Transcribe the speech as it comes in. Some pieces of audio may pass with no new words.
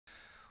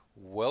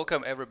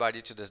Welcome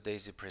everybody to this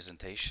DAISY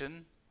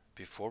presentation.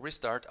 Before we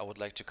start, I would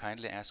like to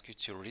kindly ask you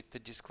to read the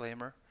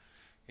disclaimer.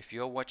 If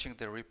you are watching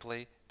the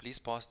replay, please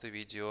pause the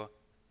video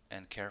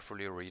and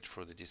carefully read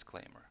through the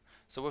disclaimer.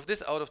 So with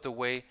this out of the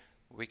way,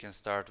 we can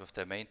start with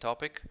the main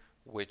topic,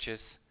 which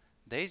is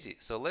DAISY.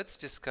 So let's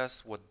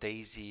discuss what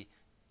DAISY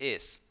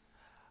is.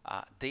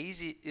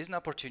 DAISY is an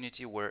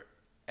opportunity where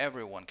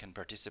everyone can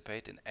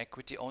participate in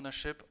equity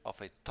ownership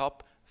of a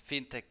top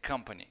fintech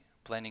company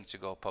planning to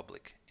go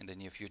public in the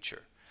near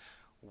future,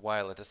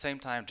 while at the same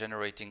time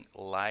generating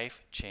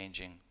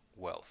life-changing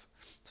wealth.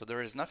 So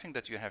there is nothing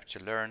that you have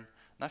to learn,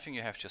 nothing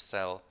you have to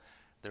sell.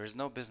 There is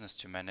no business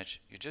to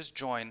manage. You just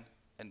join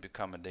and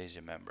become a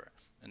DAISY member,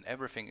 and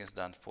everything is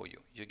done for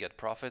you. You get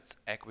profits,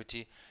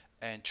 equity,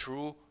 and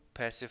true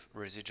passive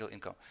residual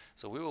income.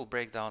 So we will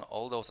break down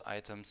all those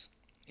items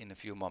in a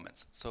few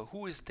moments. So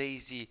who is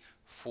DAISY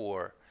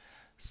for?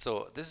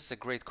 So this is a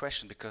great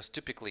question because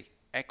typically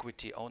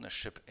equity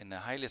ownership in a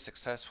highly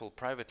successful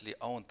privately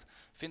owned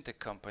fintech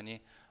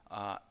company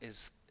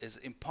is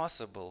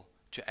impossible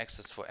to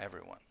access for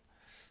everyone.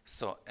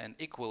 So and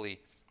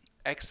equally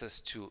access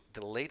to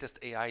the latest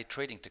AI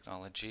trading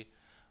technology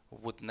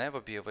would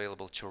never be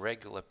available to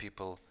regular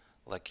people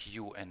like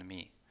you and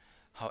me.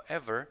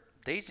 However,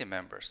 DAISY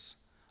members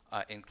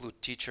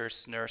include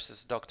teachers,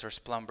 nurses, doctors,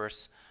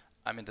 plumbers.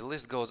 I mean, the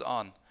list goes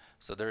on.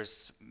 So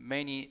there's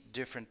many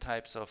different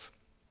types of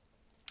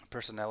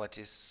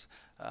personalities,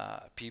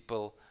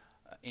 people,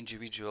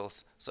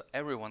 individuals. So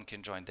everyone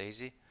can join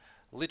DAISY.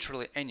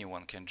 Literally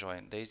anyone can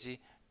join DAISY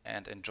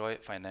and enjoy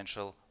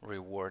financial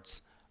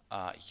rewards,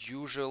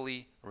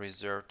 usually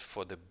reserved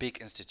for the big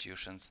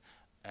institutions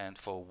and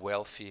for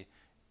wealthy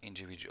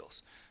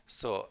individuals.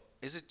 So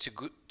is it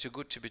too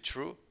good to be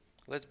true?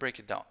 Let's break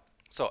it down.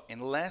 So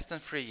in less than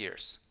 3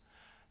 years,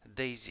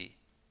 DAISY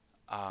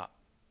uh,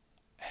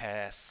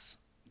 has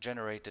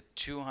generated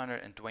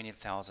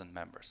 220,000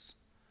 members.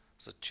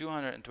 So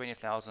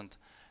 220,000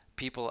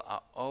 people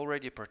are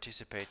already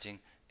participating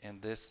in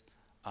this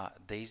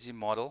DAISY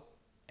model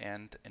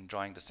and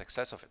enjoying the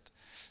success of it.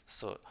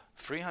 So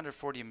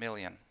 340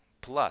 million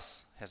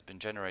plus has been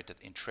generated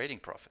in trading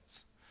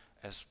profits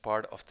as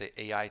part of the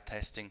AI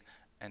testing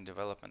and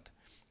development.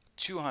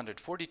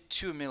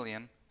 242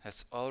 million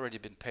has already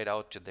been paid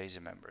out to DAISY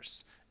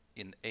members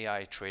in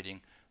AI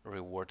trading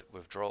reward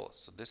withdrawals.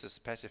 So this is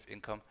passive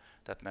income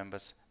that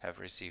members have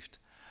received.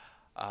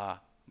 Uh,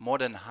 More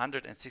than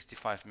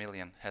 165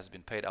 million has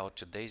been paid out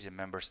to DAISY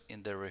members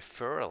in the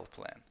referral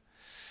plan.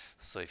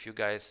 So if you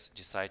guys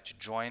decide to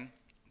join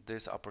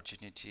this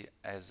opportunity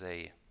as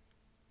a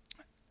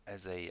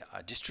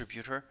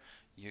distributor,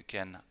 you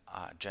can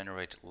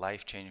generate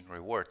life-changing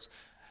rewards.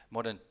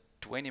 More than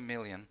 20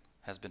 million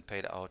has been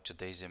paid out to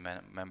DAISY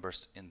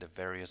members in the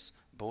various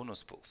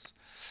bonus pools.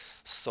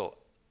 So,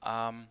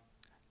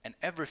 and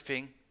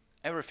everything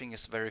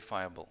is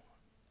verifiable.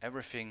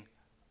 Everything,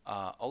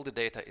 all the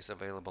data is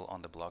available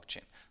on the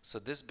blockchain. So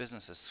this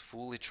business is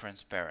fully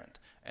transparent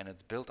and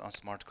it's built on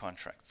smart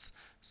contracts.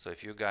 So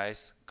if you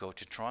guys go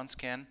to Tron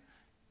Scan,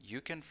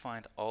 you can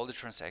find all the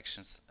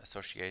transactions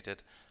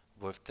associated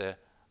with the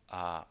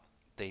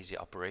DAISY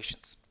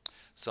operations.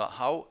 So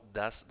how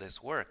does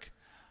this work?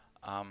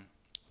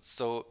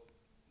 So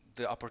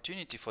the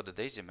opportunity for the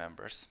DAISY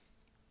members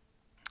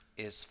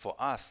is for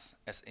us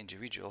as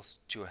individuals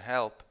to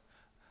help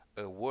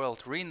a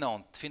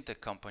world-renowned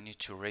fintech company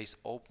to raise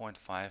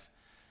 0.5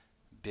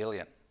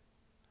 billion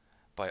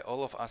by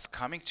all of us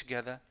coming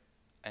together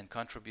and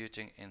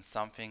contributing in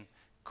something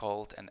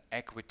called an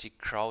equity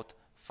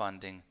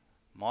crowdfunding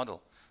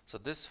model. So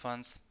these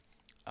funds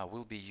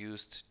will be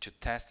used to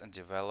test and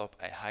develop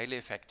a highly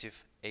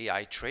effective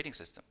AI trading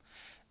system.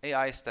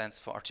 AI stands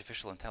for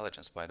artificial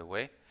intelligence, by the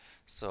way.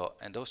 So,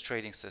 and those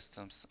trading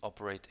systems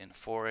operate in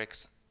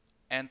Forex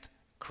and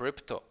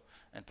crypto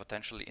and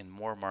potentially in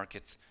more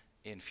markets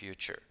in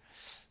future.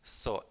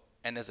 So,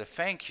 and as a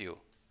thank you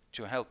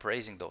to help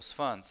raising those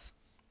funds,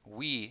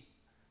 we,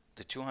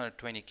 the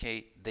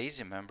 220K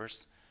DAISY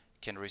members,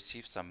 can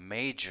receive some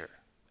major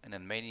and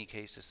in many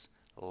cases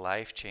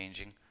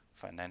life-changing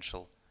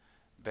financial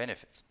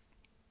benefits.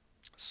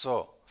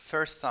 So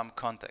first, some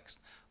context.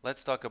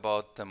 Let's talk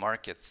about the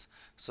markets.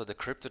 So the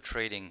crypto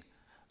trading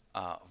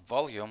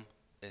volume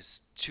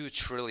is $2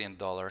 trillion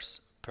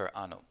per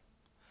annum.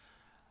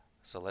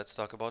 So let's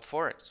talk about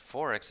Forex.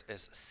 Forex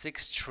is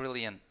 6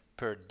 trillion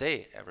per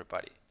day,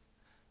 everybody.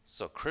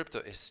 So crypto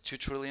is 2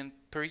 trillion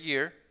per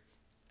year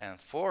and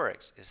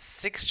Forex is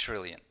 6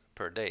 trillion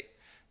per day,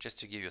 just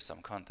to give you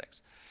some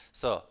context.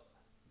 So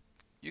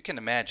you can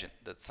imagine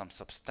that some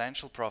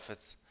substantial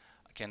profits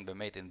can be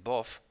made in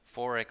both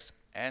Forex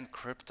and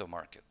crypto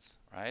markets,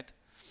 right?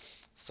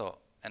 So,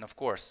 and of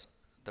course,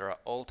 there are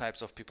all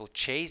types of people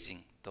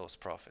chasing those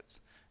profits,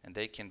 and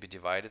they can be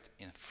divided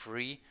in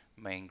three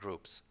main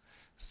groups.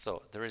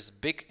 So there is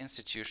big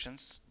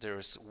institutions, there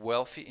is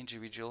wealthy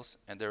individuals,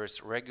 and there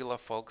is regular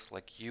folks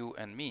like you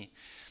and me.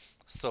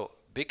 So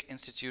big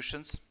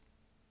institutions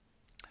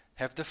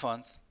have the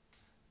funds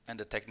and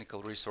the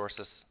technical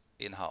resources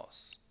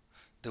in-house.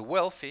 The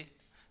wealthy,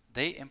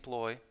 they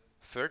employ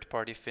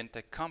third-party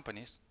fintech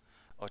companies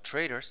or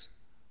traders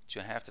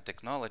to have the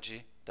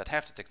technology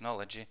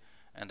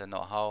and the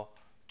know-how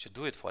to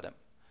do it for them.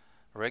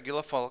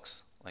 Regular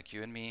folks like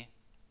you and me,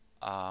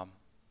 um,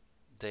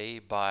 they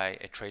buy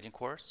a trading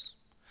course,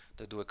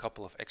 they do a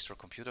couple of extra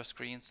computer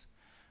screens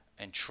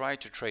and try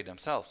to trade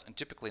themselves, and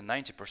typically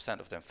 90%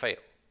 of them fail,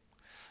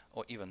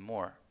 or even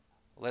more.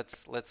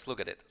 Let's look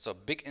at it. So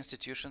big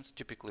institutions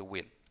typically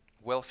win.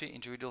 Wealthy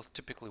individuals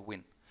typically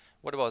win.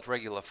 What about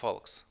regular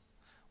folks?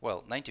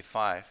 Well,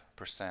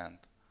 95%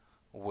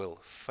 will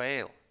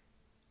fail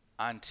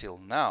until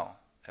now,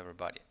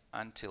 everybody,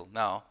 until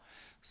now.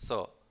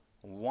 So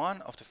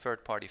one of the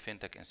third-party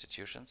fintech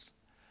institutions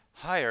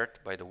hired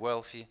by the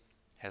wealthy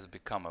has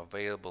become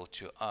available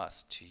to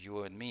us, to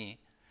you and me,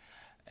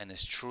 and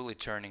is truly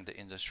turning the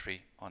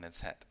industry on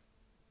its head.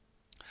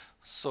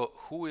 So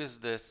who is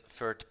this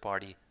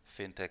third-party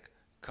fintech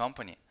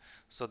company?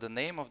 So the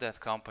name of that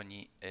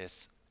company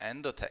is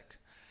Endotech.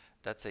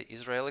 That's an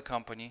Israeli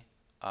company,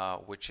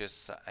 which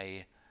is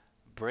a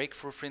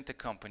breakthrough fintech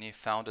company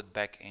founded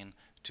back in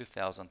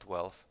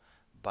 2012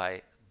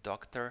 by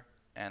Dr.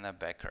 Anna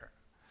Becker.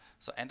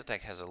 So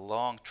Endotech has a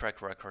long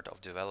track record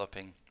of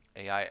developing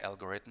AI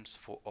algorithms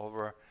for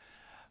over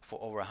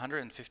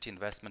 150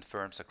 investment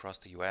firms across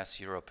the US,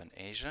 Europe, and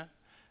Asia.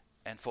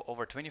 And for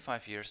over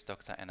 25 years,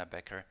 Dr. Anna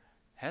Becker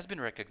has been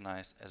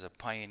recognized as a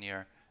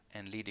pioneer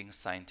and leading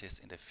scientist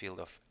in the field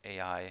of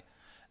AI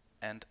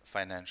and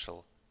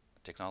financial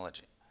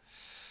technology.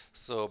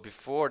 So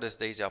before this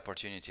DAISY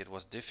opportunity, it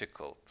was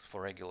difficult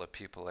for regular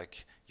people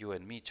like you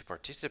and me to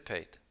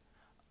participate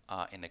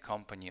in a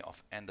company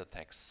of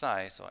Endotech's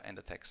size or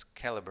Endotech's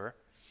caliber.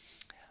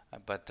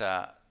 But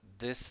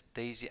this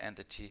DAISY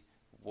entity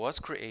was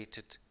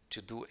created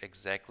to do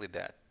exactly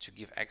that, to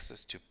give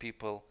access to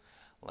people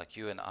like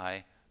you and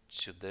I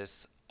to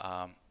this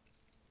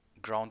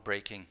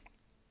groundbreaking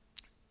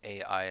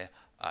AI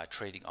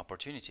trading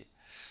opportunity.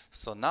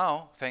 So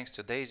now, thanks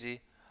to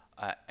DAISY,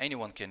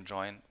 anyone can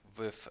join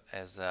with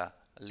as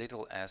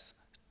little as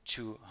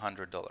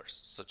 $200.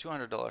 So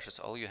 $200 is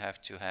all you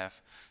have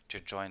to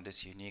join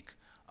this unique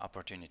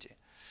opportunity.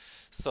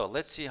 So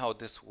let's see how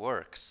this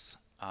works.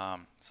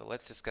 So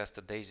let's discuss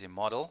the DAISY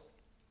model.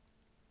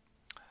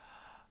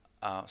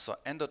 So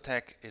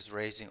Endotech is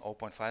raising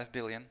 0.5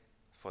 billion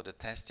for the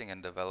testing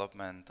and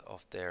development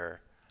of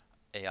their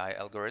AI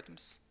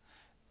algorithms,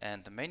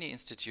 and many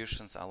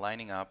institutions are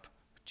lining up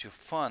to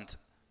fund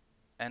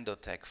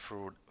Endotech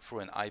through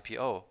an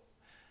IPO,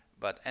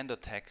 but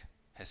Endotech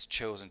has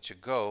chosen to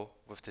go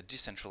with the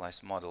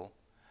decentralized model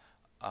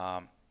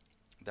um,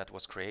 that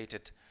was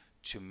created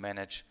to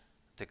manage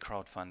the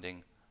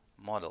crowdfunding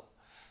model.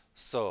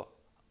 So,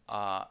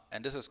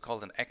 and this is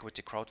called an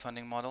equity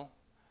crowdfunding model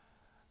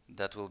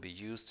that will be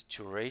used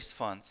to raise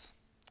funds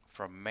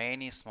from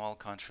many small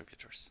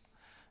contributors.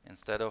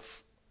 Instead of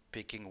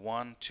picking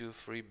one, two,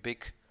 three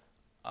big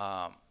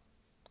um,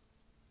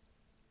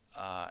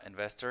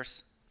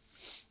 investors,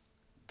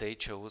 they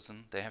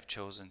have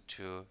chosen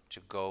to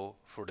go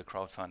through the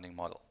crowdfunding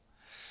model.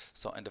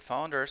 So, and the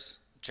founders,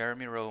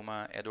 Jeremy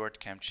Roma, Edward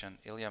Kempchen,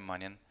 Ilya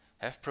Manin,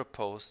 have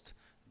proposed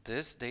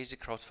this DAISY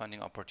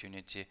crowdfunding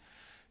opportunity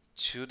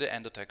to the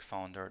Endotech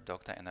founder,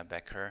 Dr. Anna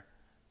Becker,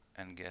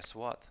 and guess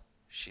what?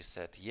 She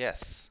said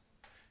yes.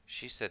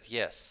 She said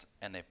yes,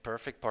 and a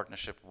perfect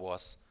partnership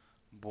was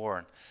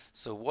born.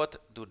 So what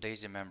do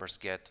DAISY members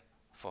get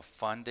for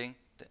funding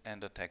the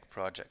Endotech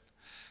project?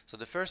 So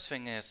the first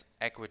thing is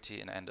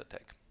equity in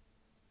Endotech.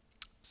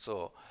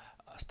 So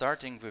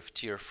starting with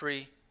tier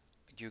 3,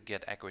 you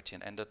get equity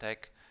in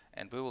Endotech,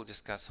 and we will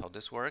discuss how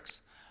this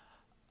works.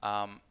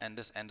 And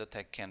this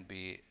Endotech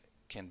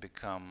can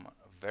become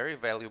very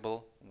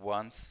valuable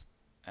once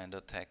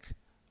Endotech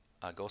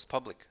goes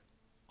public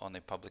on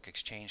a public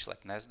exchange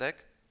like Nasdaq.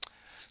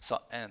 So,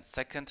 and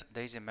second,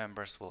 DAISY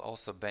members will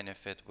also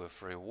benefit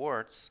with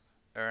rewards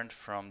earned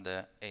from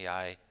the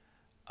AI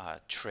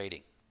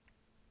trading.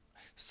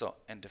 So,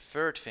 and the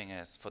third thing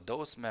is for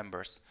those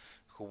members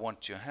who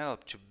want to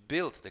help to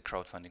build the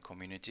crowdfunding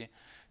community,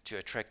 to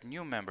attract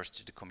new members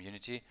to the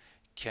community,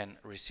 can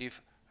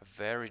receive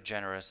very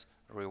generous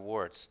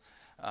rewards,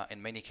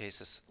 in many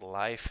cases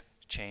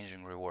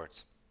life-changing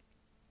rewards.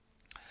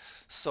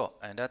 So,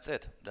 and that's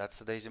it. That's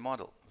the DAISY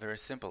model. Very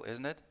simple,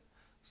 isn't it?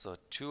 So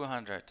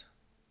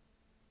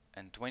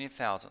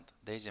 220,000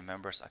 DAISY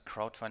members are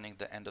crowdfunding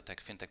the Endotech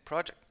FinTech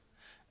project,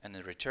 and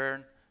in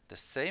return, the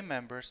same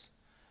members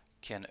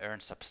can earn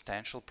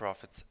substantial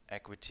profits,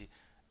 equity,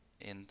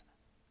 in,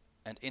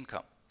 and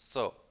income.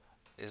 So,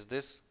 is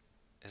this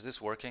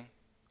working?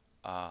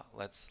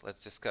 Let's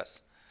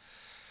discuss.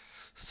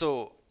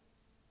 So,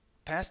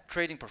 past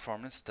trading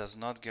performance does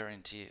not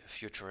guarantee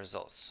future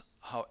results.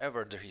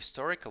 However, the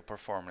historical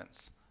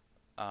performance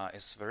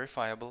is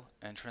verifiable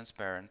and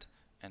transparent,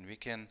 and we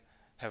can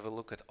have a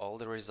look at all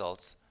the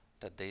results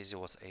that DAISY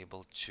was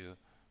able to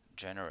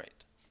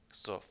generate.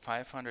 So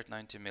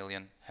 590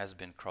 million has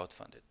been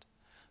crowdfunded.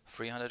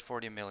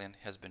 340 million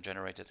has been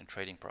generated in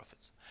trading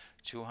profits.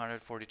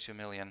 242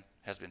 million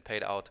has been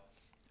paid out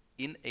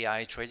in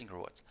AI trading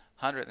rewards.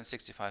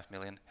 165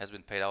 million has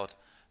been paid out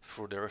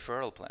through the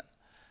referral plan.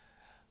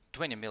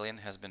 20 million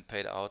has been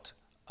paid out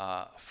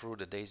through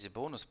the Daisy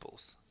bonus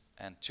pools,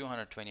 and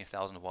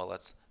 220,000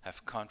 wallets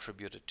have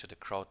contributed to the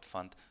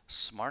crowdfund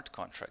smart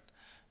contract.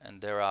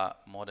 And there are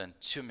more than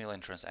 2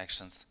 million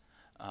transactions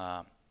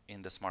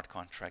in the smart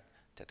contract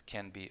that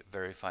can be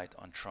verified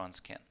on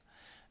TronScan.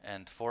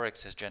 And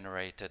Forex has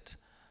generated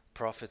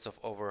profits of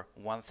over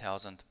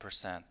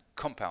 1000%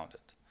 compounded.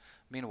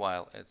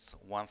 Meanwhile, it's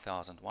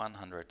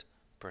 1100%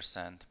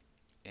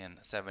 in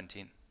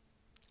 17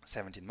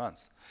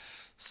 months.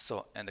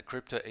 So, and the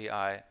crypto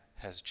AI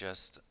has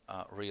just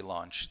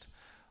relaunched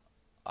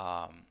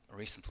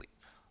recently.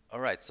 All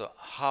right, so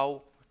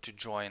how to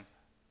join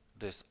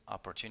this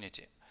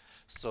opportunity?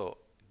 So,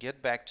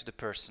 get back to the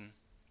person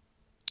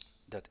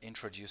that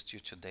introduced you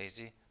to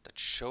Daisy, that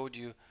showed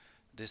you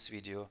this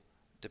video,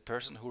 the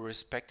person who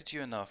respected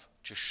you enough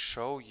to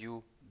show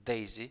you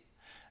Daisy,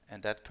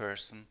 and that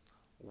person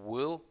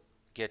will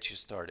get you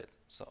started.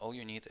 So all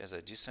you need is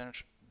a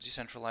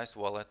decentralized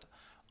wallet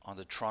on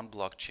the Tron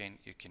blockchain.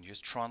 You can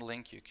use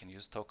TronLink, you can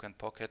use Token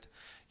Pocket,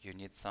 you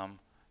need some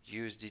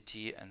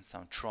USDT and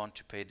some Tron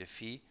to pay the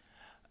fee,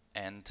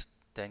 and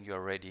then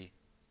you're ready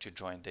to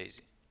join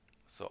Daisy.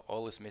 So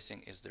all is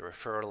missing is the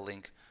referral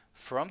link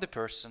from the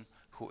person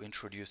who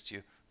introduced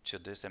you to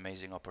this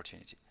amazing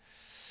opportunity.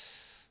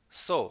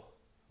 So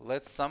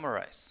let's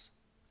summarize.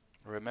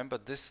 Remember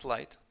this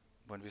slide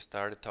when we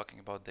started talking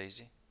about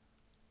Daisy?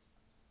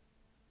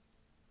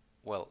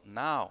 Well,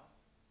 now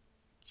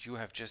you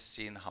have just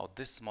seen how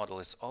this model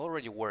is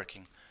already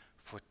working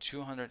for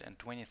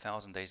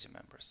 220,000 Daisy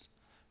members,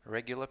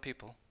 regular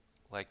people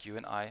like you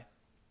and I.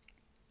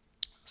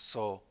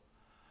 So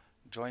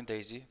join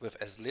Daisy with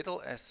as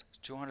little as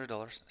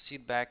 $200,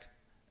 sit back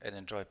and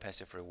enjoy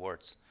passive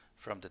rewards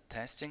from the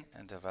testing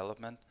and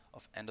development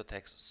of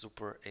Endotech's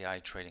super AI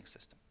trading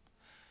system.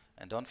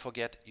 And don't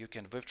forget, you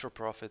can withdraw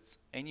profits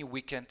any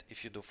weekend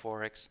if you do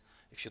Forex.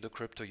 If you do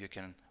crypto, you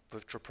can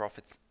withdraw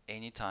profits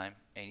anytime,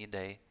 any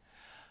day.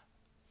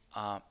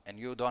 And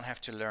you don't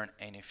have to learn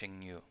anything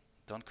new.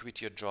 Don't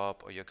quit your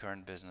job or your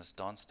current business.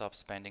 Don't stop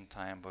spending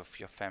time with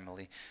your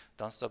family.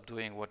 Don't stop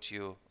doing what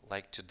you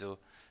like to do,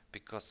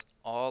 because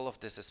all of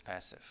this is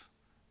passive.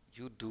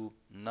 You do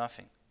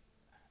nothing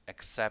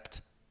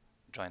except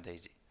join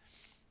Daisy.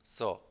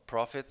 So,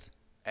 profits,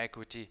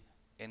 equity,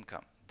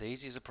 income.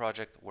 Daisy is a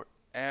project where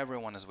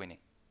everyone is winning.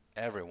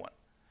 Everyone.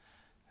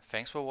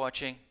 Thanks for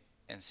watching,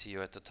 and see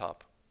you at the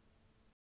top.